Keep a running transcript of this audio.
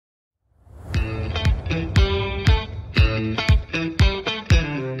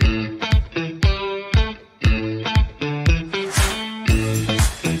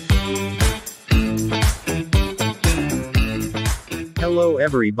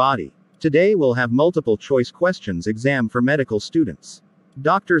everybody. Today we'll have multiple choice questions exam for medical students.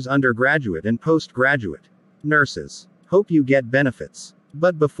 Doctors undergraduate and postgraduate. Nurses. Hope you get benefits.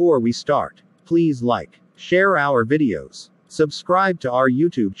 But before we start, please like, share our videos, subscribe to our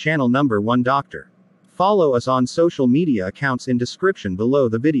YouTube channel No1doctor. Follow us on social media accounts in description below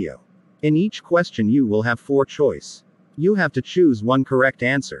the video. In each question you will have 4 choice. You have to choose one correct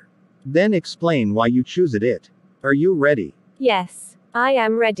answer. Then explain why you choose it. Are you ready? Yes, I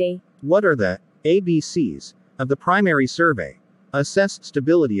am ready. What are the ABCs of the primary survey? Assess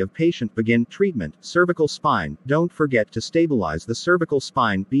stability of patient. Begin treatment. Cervical spine. Don't forget to stabilize the cervical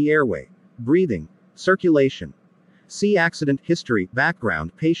spine. B. Airway, breathing, circulation. C. Accident history.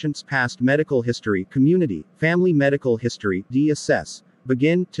 Background. Patient's past medical history. Community, family medical history. D. Assess.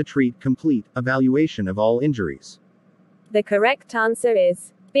 Begin to treat. Complete evaluation of all injuries. The correct answer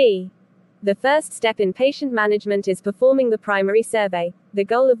is B. The first step in patient management is performing the primary survey, the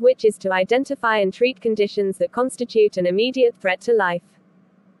goal of which is to identify and treat conditions that constitute an immediate threat to life.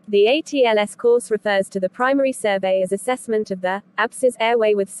 The ATLS course refers to the primary survey as assessment of the abscess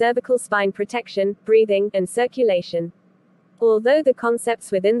airway with cervical spine protection, breathing, and circulation. Although the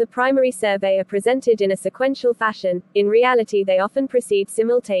concepts within the primary survey are presented in a sequential fashion, in reality they often proceed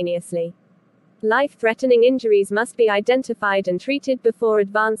simultaneously. Life-threatening injuries must be identified and treated before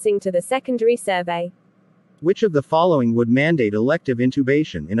advancing to the secondary survey. Which of the following would mandate elective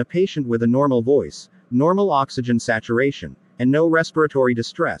intubation in a patient with a normal voice, normal oxygen saturation, and no respiratory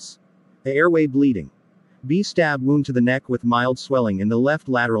distress? A. Airway bleeding. B. Stab wound to the neck with mild swelling in the left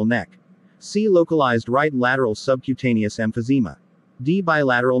lateral neck. C. Localized right lateral subcutaneous emphysema. D.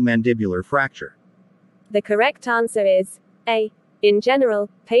 Bilateral mandibular fracture. The correct answer is A. In general,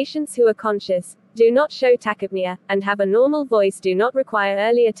 patients who are conscious, do not show tachypnea, and have a normal voice do not require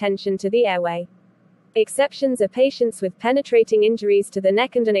early attention to the airway. Exceptions are patients with penetrating injuries to the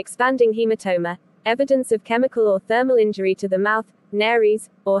neck and an expanding hematoma, evidence of chemical or thermal injury to the mouth, nares,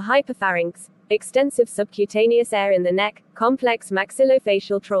 or hyperpharynx, extensive subcutaneous air in the neck, complex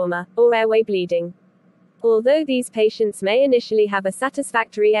maxillofacial trauma, or airway bleeding. Although these patients may initially have a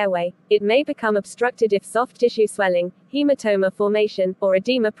satisfactory airway, it may become obstructed if soft tissue swelling, hematoma formation, or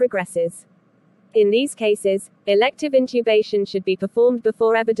edema progresses. In these cases, elective intubation should be performed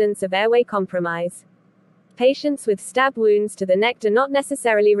before evidence of airway compromise. Patients with stab wounds to the neck do not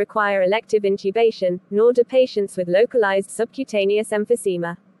necessarily require elective intubation, nor do patients with localized subcutaneous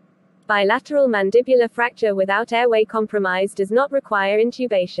emphysema. Bilateral mandibular fracture without airway compromise does not require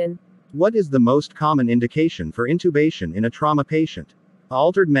intubation. What is the most common indication for intubation in a trauma patient? A.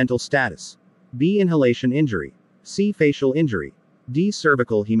 Altered mental status. B. Inhalation injury. C. Facial injury. D.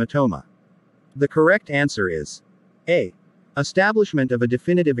 Cervical hematoma. The correct answer is A. Establishment of a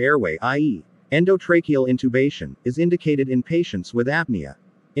definitive airway, i.e., endotracheal intubation, is indicated in patients with apnea,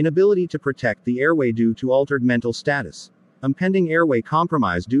 inability to protect the airway due to altered mental status, impending airway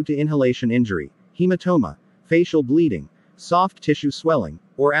compromise due to inhalation injury, hematoma, facial bleeding, soft tissue swelling,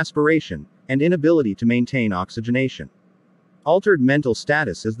 or aspiration, and inability to maintain oxygenation. Altered mental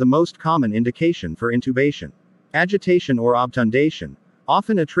status is the most common indication for intubation. Agitation or obtundation,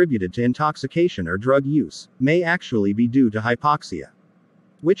 often attributed to intoxication or drug use, may actually be due to hypoxia.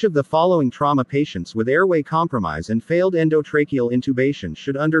 Which of the following trauma patients with airway compromise and failed endotracheal intubation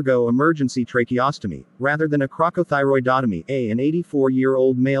should undergo emergency tracheostomy, rather than a crocothyroidotomy? A. An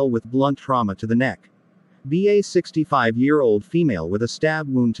 84-year-old male with blunt trauma to the neck. B. A 65-year-old female with a stab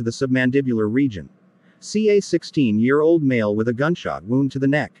wound to the submandibular region. C. A 16-year-old male with a gunshot wound to the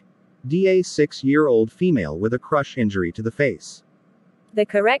neck. D. A 6-year-old female with a crush injury to the face. The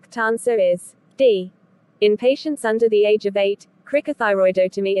correct answer is D. In patients under the age of 8,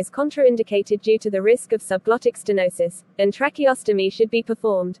 cricothyroidotomy is contraindicated due to the risk of subglottic stenosis, and tracheostomy should be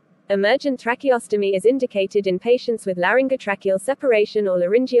performed. Emergent tracheostomy is indicated in patients with laryngotracheal separation or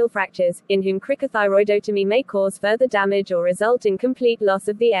laryngeal fractures, in whom cricothyroidotomy may cause further damage or result in complete loss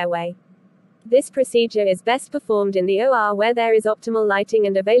of the airway. This procedure is best performed in the OR where there is optimal lighting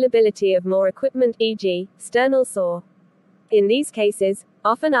and availability of more equipment, e.g., sternal saw. In these cases,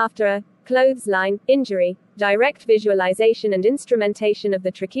 often after a clothesline injury, direct visualization and instrumentation of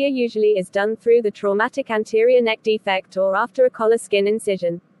the trachea usually is done through the traumatic anterior neck defect or after a collar skin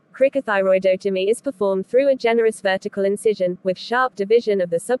incision. Cricothyroidotomy is performed through a generous vertical incision, with sharp division of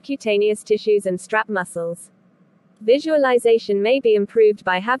the subcutaneous tissues and strap muscles. Visualization may be improved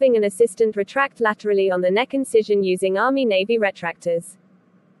by having an assistant retract laterally on the neck incision using Army-Navy retractors.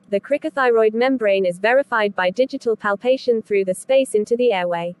 The cricothyroid membrane is verified by digital palpation through the space into the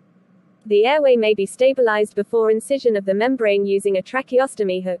airway. The airway may be stabilized before incision of the membrane using a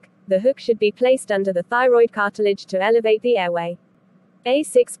tracheostomy hook. The hook should be placed under the thyroid cartilage to elevate the airway. A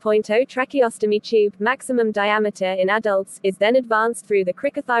 6.0 tracheostomy tube, maximum diameter in adults, is then advanced through the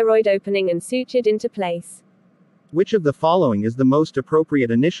cricothyroid opening and sutured into place. Which of the following is the most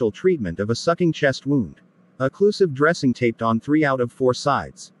appropriate initial treatment of a sucking chest wound? Occlusive dressing taped on 3 out of 4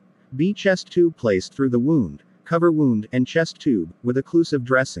 sides. B. Chest tube placed through the wound, cover wound, and chest tube, with occlusive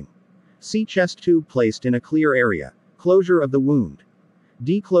dressing. C. Chest tube placed in a clear area. Closure of the wound.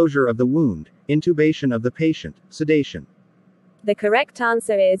 D. Closure of the wound, intubation of the patient, sedation. The correct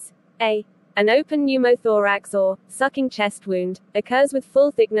answer is A. An open pneumothorax or sucking chest wound occurs with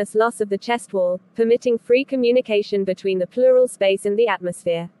full thickness loss of the chest wall, permitting free communication between the pleural space and the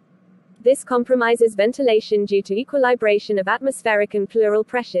atmosphere. This compromises ventilation due to equilibration of atmospheric and pleural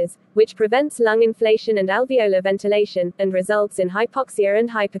pressures, which prevents lung inflation and alveolar ventilation, and results in hypoxia and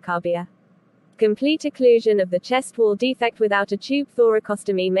hypercarbia. Complete occlusion of the chest wall defect without a tube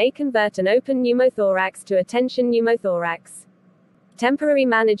thoracostomy may convert an open pneumothorax to a tension pneumothorax. Temporary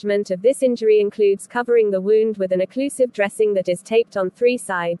management of this injury includes covering the wound with an occlusive dressing that is taped on 3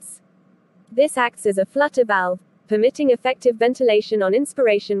 sides. This acts as a flutter valve, permitting effective ventilation on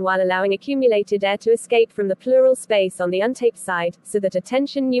inspiration while allowing accumulated air to escape from the pleural space on the untaped side, so that a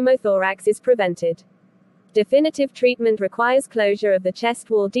tension pneumothorax is prevented. Definitive treatment requires closure of the chest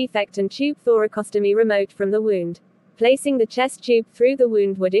wall defect and tube thoracostomy remote from the wound. Placing the chest tube through the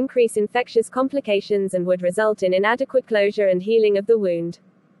wound would increase infectious complications and would result in inadequate closure and healing of the wound.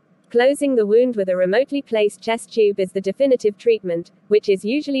 Closing the wound with a remotely placed chest tube is the definitive treatment, which is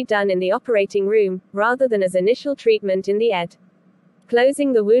usually done in the operating room, rather than as initial treatment in the ED.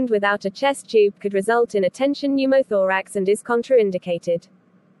 Closing the wound without a chest tube could result in a tension pneumothorax and is contraindicated.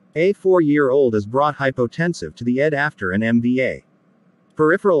 A 4-year-old is brought hypotensive to the ED after an MVA.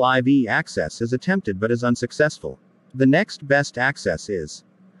 Peripheral IV access is attempted but is unsuccessful. The next best access is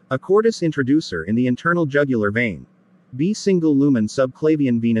a cordis introducer in the internal jugular vein. B. Single lumen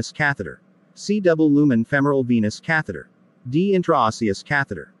subclavian venous catheter. C. Double lumen femoral venous catheter. D. Intraosseous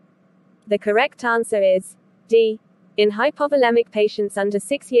catheter. The correct answer is D. In hypovolemic patients under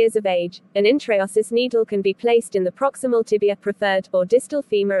 6 years of age, an intraosseous needle can be placed in the proximal tibia, preferred, or distal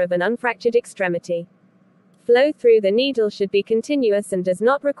femur of an unfractured extremity. Flow through the needle should be continuous and does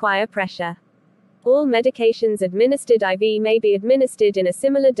not require pressure. All medications administered IV may be administered in a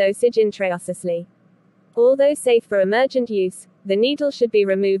similar dosage intraosseously. Although safe for emergent use, the needle should be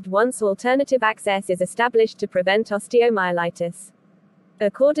removed once alternative access is established to prevent osteomyelitis. A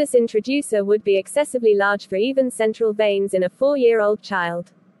cordis introducer would be excessively large for even central veins in a 4-year-old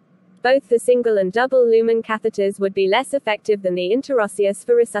child. Both the single and double lumen catheters would be less effective than the interosseous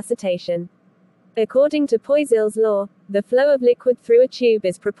for resuscitation. According to Poiseuille's law, the flow of liquid through a tube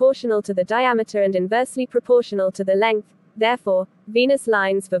is proportional to the diameter and inversely proportional to the length. Therefore, venous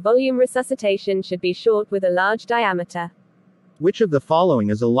lines for volume resuscitation should be short with a large diameter. Which of the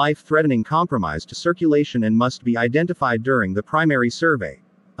following is a life-threatening compromise to circulation and must be identified during the primary survey?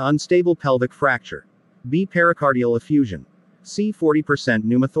 Unstable pelvic fracture. B. Pericardial effusion. C. 40%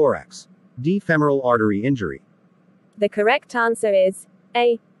 pneumothorax. D. Femoral artery injury. The correct answer is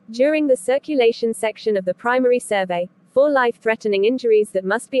A. During the circulation section of the primary survey, 4 life-threatening injuries that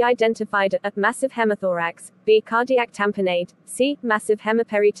must be identified are massive hemothorax, B. cardiac tamponade, C. massive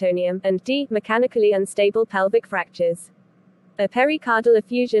hemiperitoneum, and D. mechanically unstable pelvic fractures. A pericardial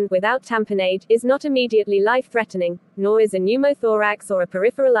effusion without tamponade is not immediately life-threatening, nor is a pneumothorax or a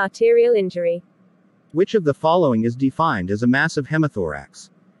peripheral arterial injury. Which of the following is defined as a massive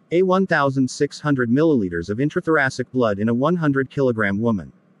hemothorax? A. 1,600 milliliters of intrathoracic blood in a 100 kilogram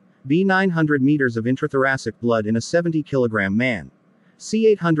woman. B. 900 meters of intrathoracic blood in a 70 kilogram man. C.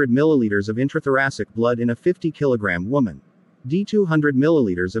 800 milliliters of intrathoracic blood in a 50 kilogram woman. D. 200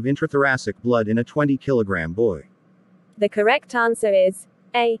 milliliters of intrathoracic blood in a 20 kilogram boy. The correct answer is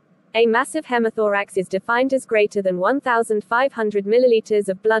A. A massive hemothorax is defined as greater than 1,500 milliliters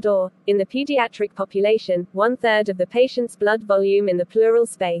of blood or, in the pediatric population, 1/3 of the patient's blood volume in the pleural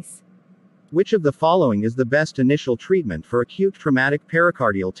space. Which of the following is the best initial treatment for acute traumatic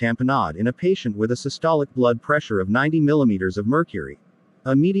pericardial tamponade in a patient with a systolic blood pressure of 90 millimeters of mercury?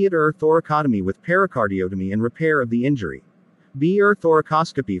 Immediate thoracotomy with pericardiotomy and repair of the injury. B.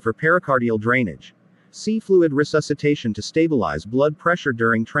 Thoracoscopy for pericardial drainage. C. Fluid resuscitation to stabilize blood pressure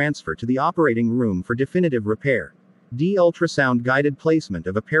during transfer to the operating room for definitive repair. D. Ultrasound-guided placement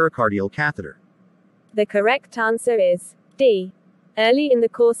of a pericardial catheter. The correct answer is D. Early in the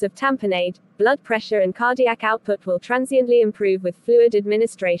course of tamponade, blood pressure and cardiac output will transiently improve with fluid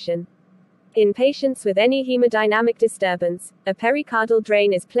administration. In patients with any hemodynamic disturbance, a pericardial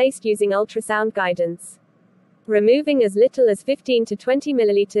drain is placed using ultrasound guidance. Removing as little as 15 to 20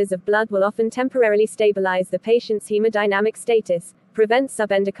 milliliters of blood will often temporarily stabilize the patient's hemodynamic status, prevent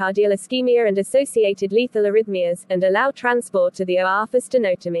subendocardial ischemia and associated lethal arrhythmias, and allow transport to the OR for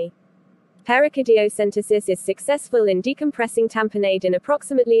stenotomy. Pericardiocentesis is successful in decompressing tamponade in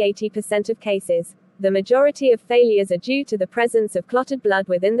approximately 80% of cases. The majority of failures are due to the presence of clotted blood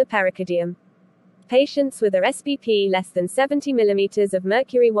within the pericardium. Patients with a SBP less than 70 mm of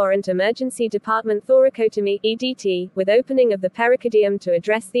mercury warrant emergency department thoracotomy (EDT) with opening of the pericardium to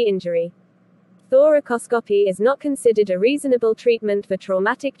address the injury. Thoracoscopy is not considered a reasonable treatment for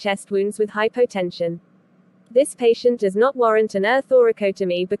traumatic chest wounds with hypotension. This patient does not warrant an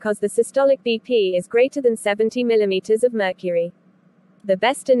thoracotomy because the systolic BP is greater than 70 mm of mercury. The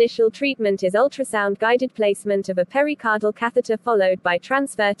best initial treatment is ultrasound-guided placement of a pericardial catheter followed by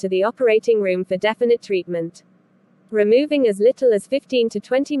transfer to the operating room for definite treatment. Removing as little as 15 to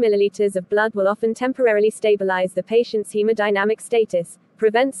 20 milliliters of blood will often temporarily stabilize the patient's hemodynamic status,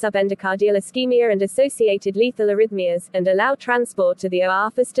 prevent subendocardial ischemia and associated lethal arrhythmias, and allow transport to the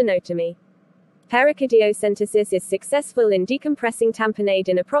OR for stenotomy. Pericardiocentesis is successful in decompressing tamponade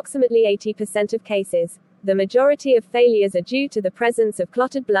in approximately 80% of cases. The majority of failures are due to the presence of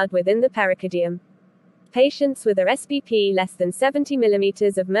clotted blood within the pericardium. Patients with a SBP less than 70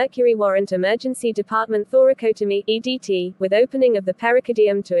 mm of mercury warrant emergency department thoracotomy (EDT) with opening of the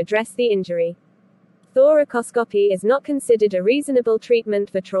pericardium to address the injury. Thoracoscopy is not considered a reasonable treatment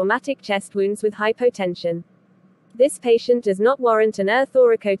for traumatic chest wounds with hypotension. This patient does not warrant an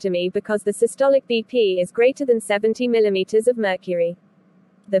thoracotomy because the systolic BP is greater than 70 mm of mercury.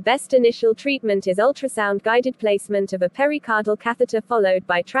 The best initial treatment is ultrasound-guided placement of a pericardial catheter followed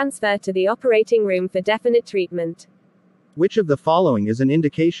by transfer to the operating room for definite treatment. Which of the following is an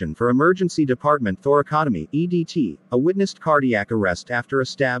indication for emergency department thoracotomy (EDT)? A witnessed cardiac arrest after a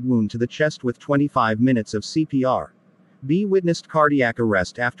stab wound to the chest with 25 minutes of CPR. B. Witnessed cardiac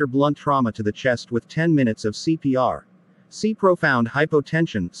arrest after blunt trauma to the chest with 10 minutes of CPR. C. Profound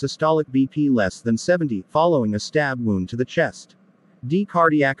hypotension, systolic BP less than 70, following a stab wound to the chest. D.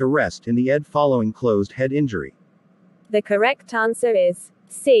 Cardiac arrest in the ED following closed head injury. The correct answer is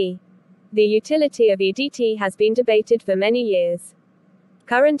C. The utility of EDT has been debated for many years.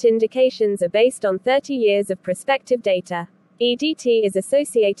 Current indications are based on 30 years of prospective data. EDT is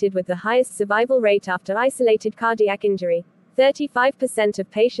associated with the highest survival rate after isolated cardiac injury. 35% of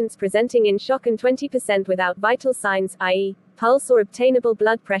patients presenting in shock and 20% without vital signs, i.e., pulse or obtainable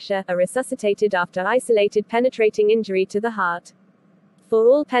blood pressure, are resuscitated after isolated penetrating injury to the heart. For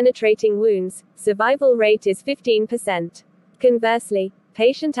all penetrating wounds, survival rate is 15%. Conversely,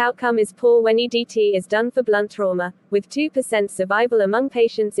 patient outcome is poor when EDT is done for blunt trauma, with 2% survival among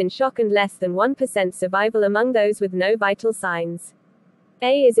patients in shock and less than 1% survival among those with no vital signs.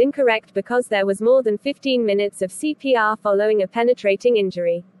 A is incorrect because there was more than 15 minutes of CPR following a penetrating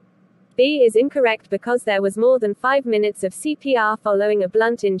injury. B is incorrect because there was more than 5 minutes of CPR following a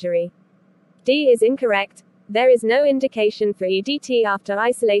blunt injury. D is incorrect. There is no indication for EDT after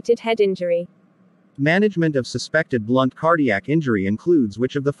isolated head injury. Management of suspected blunt cardiac injury includes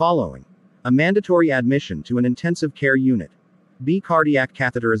which of the following? A mandatory admission to an intensive care unit. B. Cardiac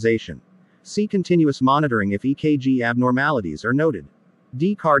catheterization. C. Continuous monitoring if EKG abnormalities are noted.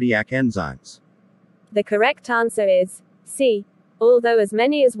 D. Cardiac enzymes. The correct answer is C. Although as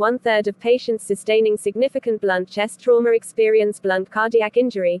many as 1/3 of patients sustaining significant blunt chest trauma experience blunt cardiac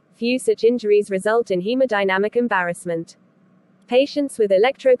injury, few such injuries result in hemodynamic embarrassment. Patients with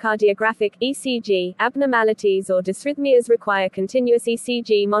electrocardiographic (ECG) abnormalities or dysrhythmias require continuous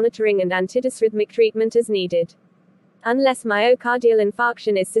ECG monitoring and antidysrhythmic treatment as needed. Unless myocardial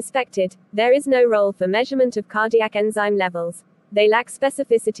infarction is suspected, there is no role for measurement of cardiac enzyme levels. They lack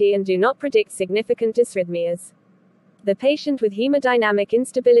specificity and do not predict significant dysrhythmias. The patient with hemodynamic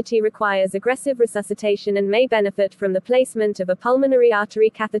instability requires aggressive resuscitation and may benefit from the placement of a pulmonary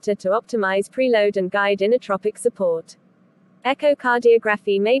artery catheter to optimize preload and guide inotropic support.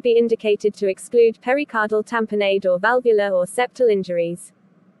 Echocardiography may be indicated to exclude pericardial tamponade or valvular or septal injuries.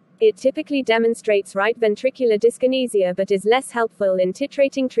 It typically demonstrates right ventricular dyskinesia but is less helpful in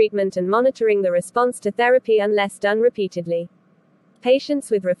titrating treatment and monitoring the response to therapy unless done repeatedly. Patients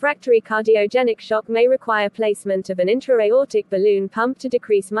with refractory cardiogenic shock may require placement of an intra-aortic balloon pump to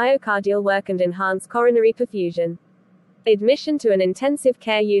decrease myocardial work and enhance coronary perfusion. Admission to an intensive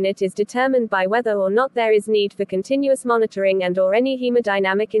care unit is determined by whether or not there is need for continuous monitoring and/or any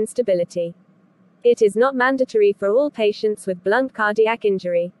hemodynamic instability. It is not mandatory for all patients with blunt cardiac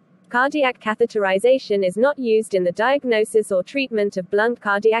injury. Cardiac catheterization is not used in the diagnosis or treatment of blunt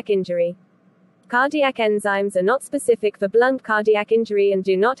cardiac injury. Cardiac enzymes are not specific for blunt cardiac injury and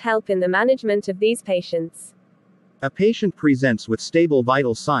do not help in the management of these patients. A patient presents with stable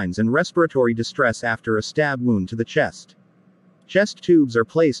vital signs and respiratory distress after a stab wound to the chest. Chest tubes are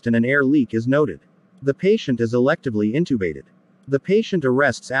placed and an air leak is noted. The patient is electively intubated. The patient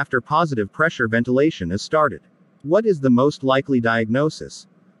arrests after positive pressure ventilation is started. What is the most likely diagnosis?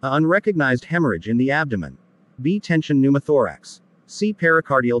 A unrecognized hemorrhage in the abdomen. B. Tension pneumothorax. C.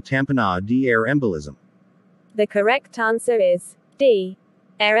 Pericardial tamponade. D. Air embolism. The correct answer is D.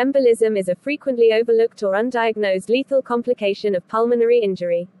 Air embolism is a frequently overlooked or undiagnosed lethal complication of pulmonary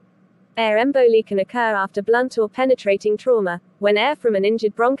injury. Air emboli can occur after blunt or penetrating trauma, when air from an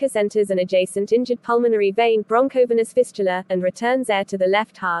injured bronchus enters an adjacent injured pulmonary vein, bronchovenous fistula, and returns air to the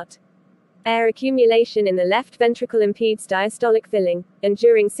left heart. Air accumulation in the left ventricle impedes diastolic filling, and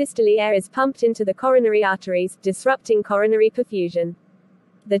during systole air is pumped into the coronary arteries, disrupting coronary perfusion.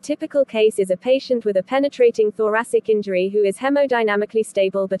 The typical case is a patient with a penetrating thoracic injury who is hemodynamically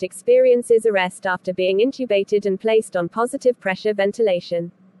stable but experiences arrest after being intubated and placed on positive pressure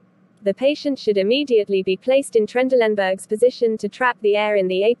ventilation. The patient should immediately be placed in Trendelenburg's position to trap the air in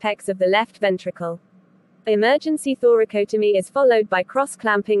the apex of the left ventricle. Emergency thoracotomy is followed by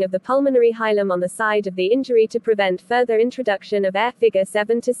cross-clamping of the pulmonary hilum on the side of the injury to prevent further introduction of air. Figure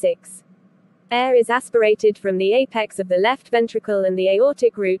 7-6. Air is aspirated from the apex of the left ventricle and the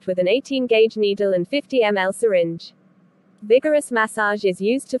aortic root with an 18-gauge needle and 50 ml syringe. Vigorous massage is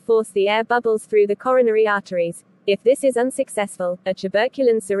used to force the air bubbles through the coronary arteries. If this is unsuccessful, a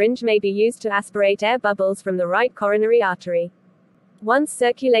tuberculin syringe may be used to aspirate air bubbles from the right coronary artery. Once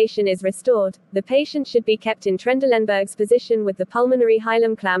circulation is restored, the patient should be kept in Trendelenburg's position with the pulmonary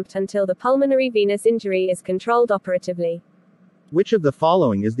hilum clamped until the pulmonary venous injury is controlled operatively. Which of the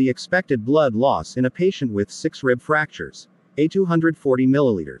following is the expected blood loss in a patient with 6 rib fractures? A. 240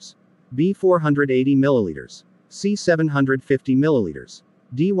 milliliters. B. 480 milliliters. C. 750 milliliters.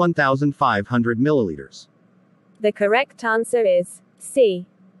 D. 1500 milliliters. The correct answer is C.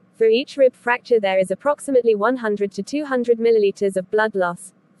 For each rib fracture there is approximately 100 to 200 milliliters of blood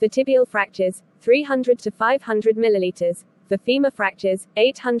loss. For tibial fractures, 300 to 500 milliliters. For femur fractures,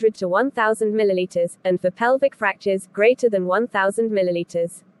 800 to 1000 milliliters, and for pelvic fractures, greater than 1000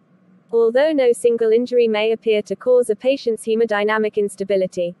 milliliters. Although no single injury may appear to cause a patient's hemodynamic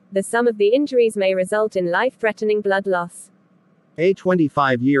instability, the sum of the injuries may result in life-threatening blood loss. A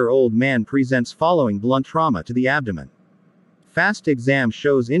 25-year-old man presents following blunt trauma to the abdomen. Fast exam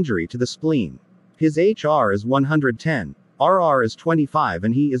shows injury to the spleen. His HR is 110, RR is 25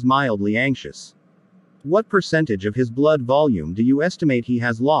 and he is mildly anxious. What percentage of his blood volume do you estimate he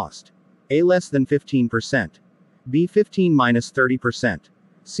has lost? A. Less than 15%. B. 15-30%.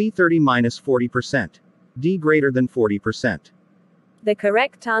 C. 30-40%. D. Greater than 40%. The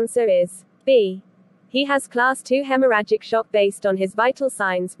correct answer is B. He has class 2 hemorrhagic shock based on his vital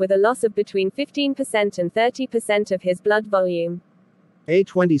signs, with a loss of between 15% and 30% of his blood volume. A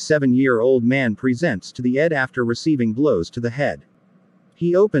 27-year-old man presents to the ED after receiving blows to the head.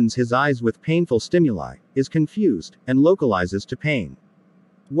 He opens his eyes with painful stimuli, is confused, and localizes to pain.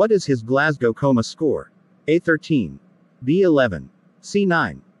 What is his Glasgow coma score? A 13. B 11. C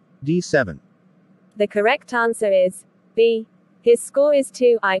 9. D 7. The correct answer is B. His score is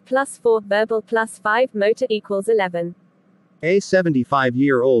 2, I plus 4, verbal plus 5, motor equals 11. A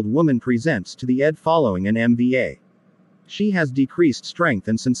 75-year-old woman presents to the ED following an MVA. She has decreased strength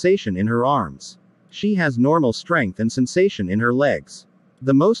and sensation in her arms. She has normal strength and sensation in her legs.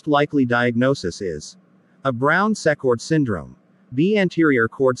 The most likely diagnosis is a Brown Sequard syndrome, B. Anterior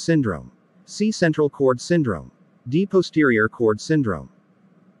cord syndrome, C. Central cord syndrome, D. Posterior cord syndrome.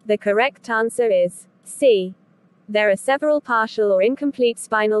 The correct answer is C. There are several partial or incomplete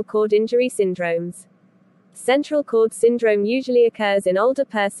spinal cord injury syndromes. Central cord syndrome usually occurs in older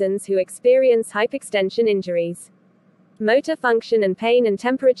persons who experience hyperextension injuries. Motor function and pain and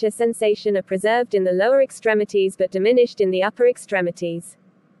temperature sensation are preserved in the lower extremities but diminished in the upper extremities.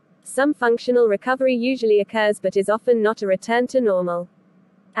 Some functional recovery usually occurs but is often not a return to normal.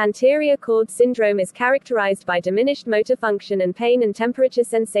 Anterior cord syndrome is characterized by diminished motor function and pain and temperature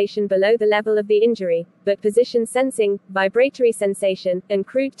sensation below the level of the injury, but position sensing, vibratory sensation, and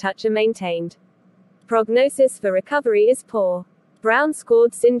crude touch are maintained. Prognosis for recovery is poor. Brown's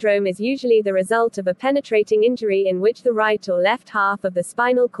cord syndrome is usually the result of a penetrating injury in which the right or left half of the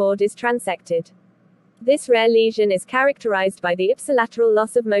spinal cord is transected. This rare lesion is characterized by the ipsilateral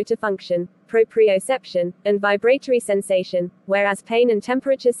loss of motor function, proprioception, and vibratory sensation, whereas pain and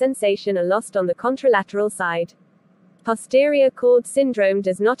temperature sensation are lost on the contralateral side. Posterior cord syndrome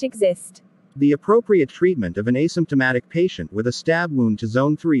does not exist. The appropriate treatment of an asymptomatic patient with a stab wound to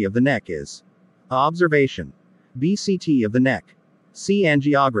zone 3 of the neck is A. Observation, B. CT of the neck, C.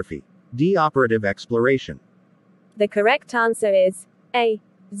 Angiography, D. Operative exploration. The correct answer is A.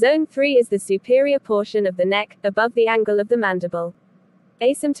 Zone 3 is the superior portion of the neck, above the angle of the mandible.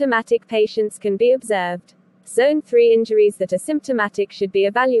 Asymptomatic patients can be observed. Zone 3 injuries that are symptomatic should be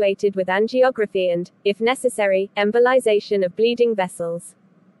evaluated with angiography and, if necessary, embolization of bleeding vessels.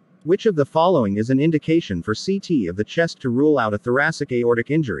 Which of the following is an indication for CT of the chest to rule out a thoracic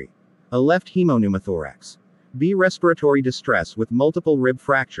aortic injury? A left hemopneumothorax. B. Respiratory distress with multiple rib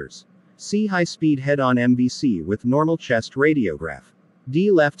fractures. C. High-speed head-on MVC with normal chest radiograph.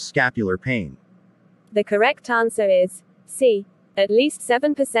 D. Left scapular pain. The correct answer is C. At least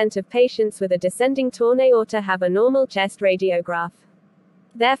 7% of patients with a descending torn aorta have a normal chest radiograph.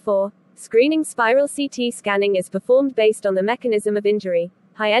 Therefore, screening spiral CT scanning is performed based on the mechanism of injury: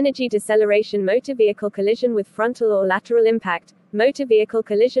 high-energy deceleration, motor vehicle collision with frontal or lateral impact, motor vehicle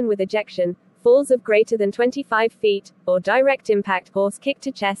collision with ejection, falls of greater than 25 feet, or direct impact, horse kick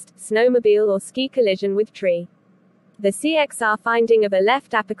to chest, snowmobile or ski collision with tree. The CXR finding of a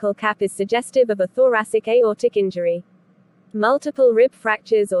left apical cap is suggestive of a thoracic aortic injury. Multiple rib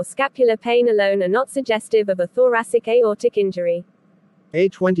fractures or scapular pain alone are not suggestive of a thoracic aortic injury. A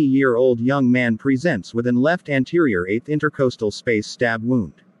 20-year-old young man presents with an left anterior 8th intercostal space stab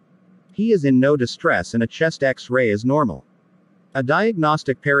wound. He is in no distress and a chest X-ray is normal. A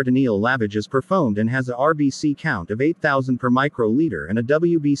diagnostic peritoneal lavage is performed and has a RBC count of 8,000 per microliter and a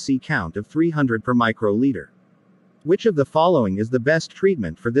WBC count of 300 per microliter. Which of the following is the best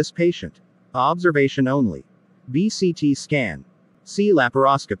treatment for this patient? A. Observation only. B. CT scan. C.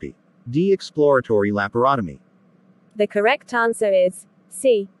 Laparoscopy. D. Exploratory laparotomy. The correct answer is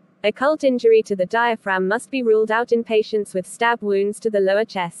C. Occult injury to the diaphragm must be ruled out in patients with stab wounds to the lower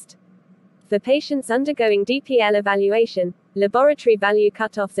chest. For patients undergoing DPL evaluation, laboratory value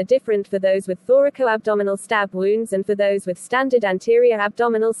cutoffs are different for those with thoracoabdominal stab wounds and for those with standard anterior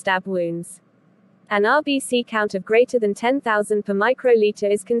abdominal stab wounds. An RBC count of greater than 10,000 per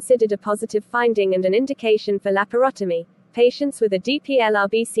microliter is considered a positive finding and an indication for laparotomy. Patients with a DPL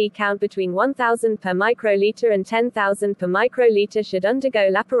RBC count between 1,000 per microliter and 10,000 per microliter should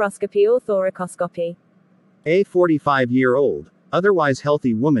undergo laparoscopy or thoracoscopy. A 45-year-old, otherwise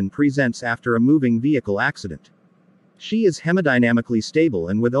healthy woman presents after a moving vehicle accident. She is hemodynamically stable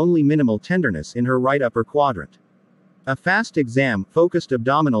and with only minimal tenderness in her right upper quadrant. A fast exam, focused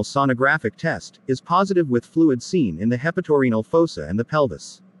abdominal sonographic test, is positive with fluid seen in the hepatorenal fossa and the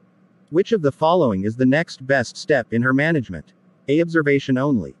pelvis. Which of the following is the next best step in her management? A. Observation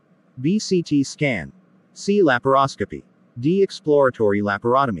only. B. CT scan. C. Laparoscopy. D. Exploratory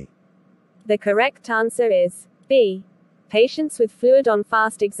laparotomy. The correct answer is B. Patients with fluid on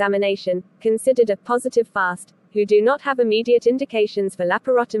fast examination, considered a positive fast, who do not have immediate indications for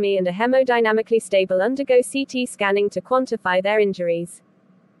laparotomy and are hemodynamically stable undergo CT scanning to quantify their injuries.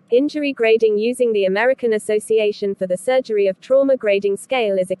 Injury grading using the American Association for the Surgery of Trauma grading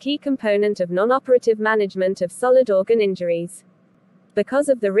scale is a key component of non-operative management of solid organ injuries. Because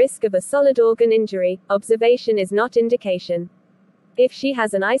of the risk of a solid organ injury, observation is not indication. If she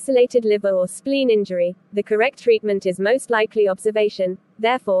has an isolated liver or spleen injury, the correct treatment is most likely observation.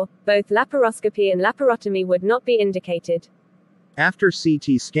 Therefore, both laparoscopy and laparotomy would not be indicated. After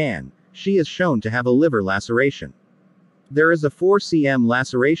CT scan, she is shown to have a liver laceration. There is a 4 cm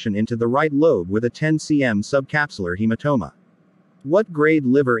laceration into the right lobe with a 10 cm subcapsular hematoma. What grade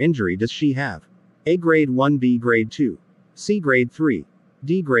liver injury does she have? A grade 1, B grade 2, C grade 3,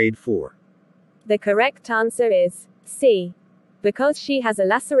 D grade 4. The correct answer is C. Because she has a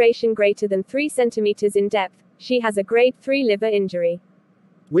laceration greater than 3 cm in depth, she has a grade 3 liver injury.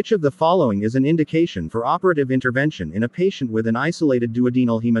 Which of the following is an indication for operative intervention in a patient with an isolated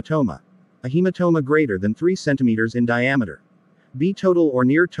duodenal hematoma? A hematoma greater than 3 cm in diameter. B. Total or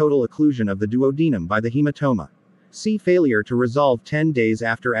near total occlusion of the duodenum by the hematoma. C. Failure to resolve 10 days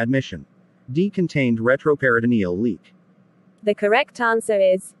after admission. D. Contained retroperitoneal leak. The correct answer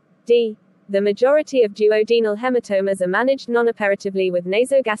is D. The majority of duodenal hematomas are managed non-operatively with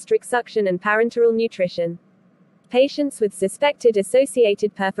nasogastric suction and parenteral nutrition. Patients with suspected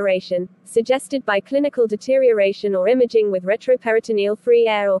associated perforation, suggested by clinical deterioration or imaging with retroperitoneal free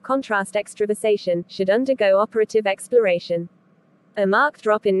air or contrast extravasation, should undergo operative exploration. A marked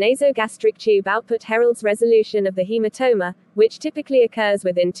drop in nasogastric tube output heralds resolution of the hematoma, which typically occurs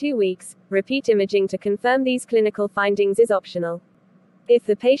within 2 weeks. Repeat imaging to confirm these clinical findings is optional. If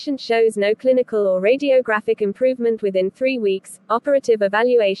the patient shows no clinical or radiographic improvement within 3 weeks, operative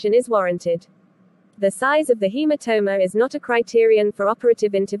evaluation is warranted. The size of the hematoma is not a criterion for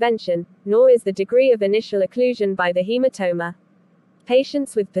operative intervention, nor is the degree of initial occlusion by the hematoma.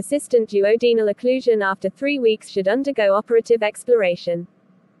 Patients with persistent duodenal occlusion after 3 weeks should undergo operative exploration.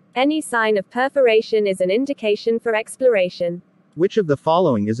 Any sign of perforation is an indication for exploration. Which of the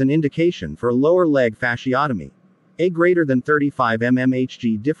following is an indication for lower leg fasciotomy? A greater than 35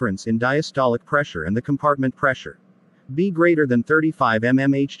 mmHg difference in diastolic pressure and the compartment pressure. B greater than 35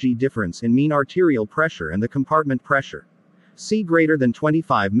 mmHg difference in mean arterial pressure and the compartment pressure. C greater than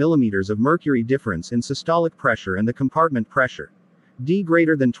 25 mm of mercury difference in systolic pressure and the compartment pressure. D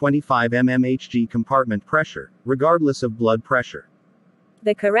greater than 25 mmHg compartment pressure, regardless of blood pressure.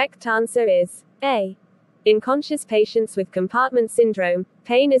 The correct answer is A. In conscious patients with compartment syndrome,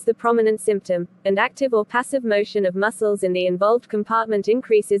 pain is the prominent symptom, and active or passive motion of muscles in the involved compartment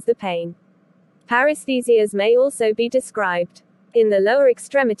increases the pain. Paresthesias may also be described. In the lower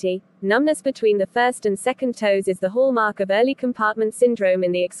extremity, numbness between the first and second toes is the hallmark of early compartment syndrome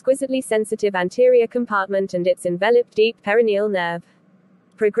in the exquisitely sensitive anterior compartment and its enveloped deep perineal nerve.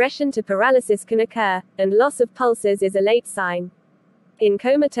 Progression to paralysis can occur, and loss of pulses is a late sign. In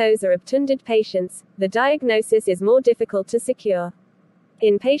comatose or obtunded patients, the diagnosis is more difficult to secure.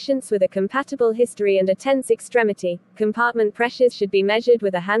 In patients with a compatible history and a tense extremity, compartment pressures should be measured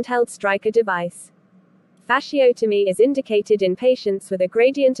with a handheld Stryker device. Fasciotomy is indicated in patients with a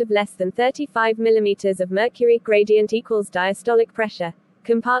gradient of less than 35 mm of mercury, gradient equals diastolic pressure,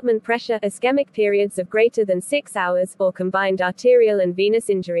 compartment pressure, ischemic periods of greater than 6 hours, or combined arterial and venous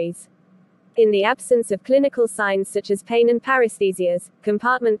injuries. In the absence of clinical signs such as pain and paresthesias,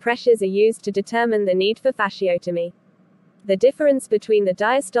 compartment pressures are used to determine the need for fasciotomy. The difference between the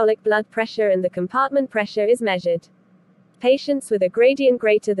diastolic blood pressure and the compartment pressure is measured. Patients with a gradient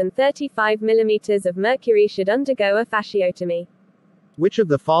greater than 35 mm of mercury should undergo a fasciotomy. Which of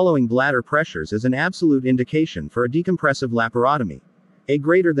the following bladder pressures is an absolute indication for a decompressive laparotomy? A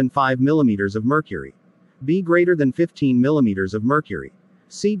greater than 5 mm of mercury. B greater than 15 mm of mercury.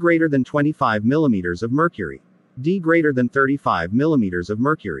 C greater than 25 mm of mercury. D greater than 35 mm of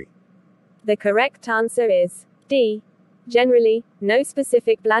mercury. The correct answer is D. Generally, no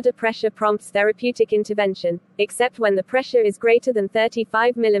specific bladder pressure prompts therapeutic intervention, except when the pressure is greater than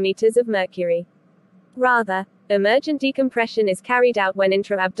 35 mm of mercury. Rather, emergent decompression is carried out when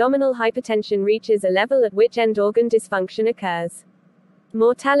intra-abdominal hypertension reaches a level at which end organ dysfunction occurs.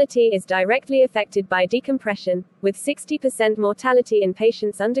 Mortality is directly affected by decompression, with 60% mortality in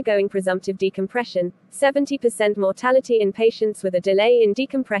patients undergoing presumptive decompression, 70% mortality in patients with a delay in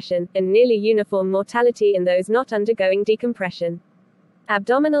decompression, and nearly uniform mortality in those not undergoing decompression.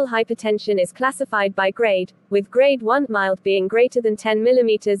 Abdominal hypertension is classified by grade, with grade 1 mild being greater than 10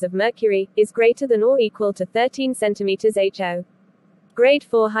 mm of mercury, is greater than or equal to 13 cm HO. Grade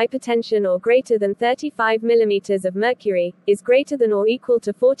 4 hypertension or greater than 35 mm of mercury, is greater than or equal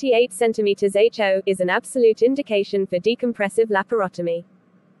to 48 cm HO, is an absolute indication for decompressive laparotomy.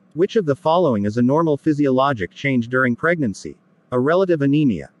 Which of the following is a normal physiologic change during pregnancy? A relative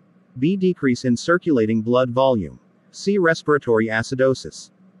anemia. B decrease in circulating blood volume. C respiratory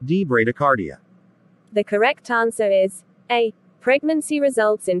acidosis. D bradycardia. The correct answer is A. Pregnancy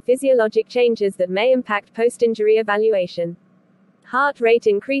results in physiologic changes that may impact post-injury evaluation. Heart rate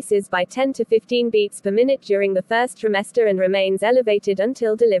increases by 10 to 15 beats per minute during the first trimester and remains elevated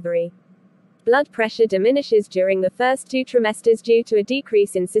until delivery. Blood pressure diminishes during the first 2 trimesters due to a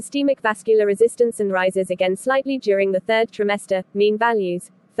decrease in systemic vascular resistance and rises again slightly during the 3rd trimester. Mean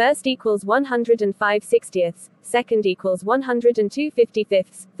values: first equals 105/60ths, second equals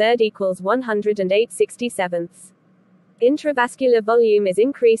 102/55ths, third equals 108/67ths. Intravascular volume is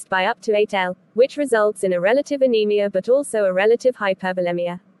increased by up to 8 L, which results in a relative anemia but also a relative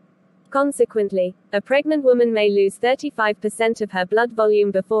hypervolemia. Consequently, a pregnant woman may lose 35% of her blood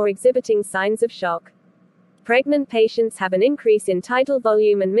volume before exhibiting signs of shock. Pregnant patients have an increase in tidal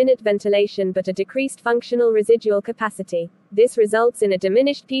volume and minute ventilation but a decreased functional residual capacity. This results in a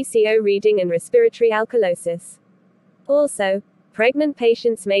diminished PCO reading and respiratory alkalosis. Also, pregnant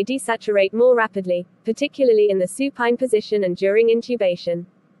patients may desaturate more rapidly, particularly in the supine position and during intubation.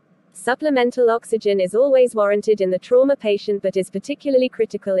 Supplemental oxygen is always warranted in the trauma patient but is particularly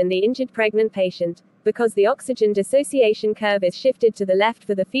critical in the injured pregnant patient, because the oxygen dissociation curve is shifted to the left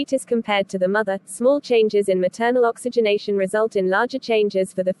for the fetus compared to the mother. Small changes in maternal oxygenation result in larger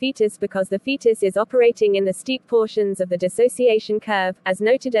changes for the fetus because the fetus is operating in the steep portions of the dissociation curve. As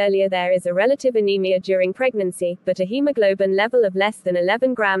noted earlier, there is a relative anemia during pregnancy, but a hemoglobin level of less than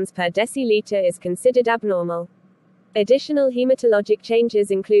 11 grams per deciliter is considered abnormal. Additional hematologic changes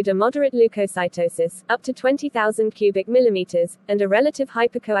include a moderate leukocytosis, up to 20,000 cubic millimeters, and a relative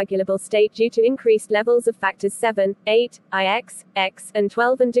hypercoagulable state due to increased levels of factors 7, 8, IX, X, and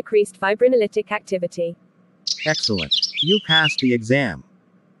 12 and decreased fibrinolytic activity. Excellent. You passed the exam.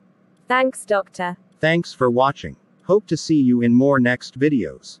 Thanks, doctor. Thanks for watching. Hope to see you in more next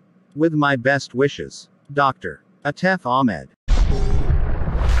videos. With my best wishes. Dr. Atef Ahmed.